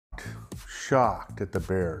shocked at the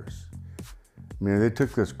Bears. I mean, they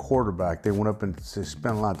took this quarterback. They went up and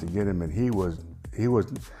spent a lot to get him, and he was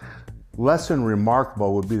less than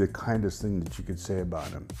remarkable would be the kindest thing that you could say about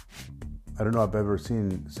him. I don't know if I've ever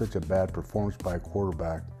seen such a bad performance by a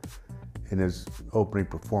quarterback in his opening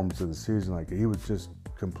performance of the season. Like, he was just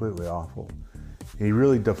completely awful. He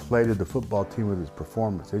really deflated the football team with his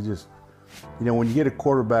performance. They just, when you get a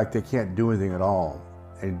quarterback, they can't do anything at all.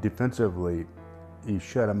 And defensively, you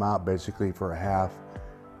shut them out basically for a half.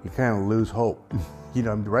 You kind of lose hope.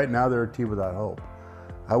 Right now they're a team without hope.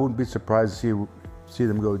 I wouldn't be surprised to see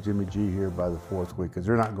them go Jimmy G here by the 4th week, because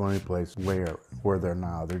they're not going anyplace where they're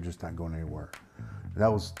now. They're just not going anywhere.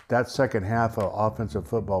 That second half of offensive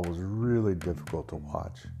football was really difficult to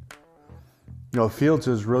watch. Fields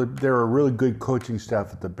they're a really good coaching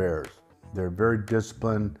staff at the Bears. They're very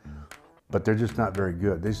disciplined, but they're just not very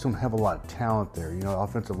good. They just don't have a lot of talent there.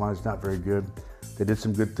 Offensive line is not very good. They did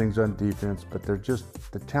some good things on defense, but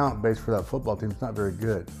the talent base for that football team is not very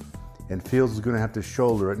good. And Fields is going to have to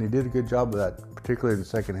shoulder it, and he did a good job of that, particularly in the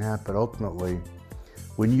second half. But ultimately,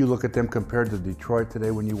 when you look at them compared to Detroit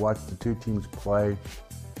today, when you watch the two teams play,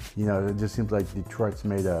 it just seems like Detroit's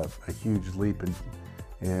made a huge leap,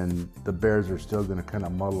 and the Bears are still going to kind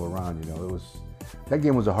of muddle around. That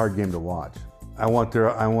game was a hard game to watch. I want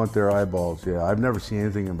their eyeballs. Yeah, I've never seen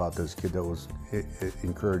anything about this kid that was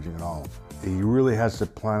encouraging at all. He really has to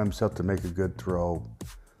plan himself to make a good throw.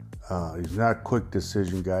 He's not a quick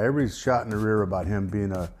decision guy. Everybody's shot in the rear about him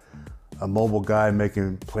being a mobile guy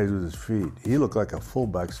making plays with his feet. He looked like a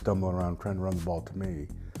fullback stumbling around trying to run the ball to me.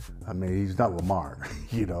 I mean, he's not Lamar,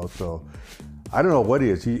 so I don't know what he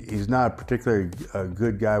is. He's not a particularly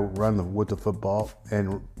good guy running with the football.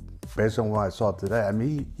 And based on what I saw today, I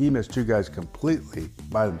mean, he missed two guys completely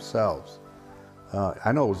by themselves.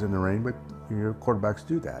 I know it was in the rain, but quarterbacks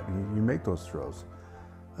do that. You make those throws.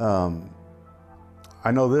 I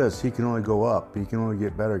know this, he can only go up. He can only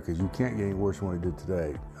get better, because you can't get any worse than what he did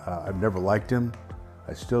today. I've never liked him.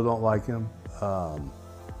 I still don't like him. I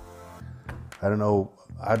don't know.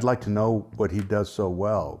 I'd like to know what he does so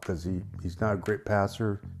well, because he's not a great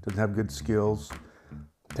passer, doesn't have good skills,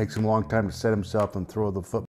 takes him a long time to set himself and throw the football.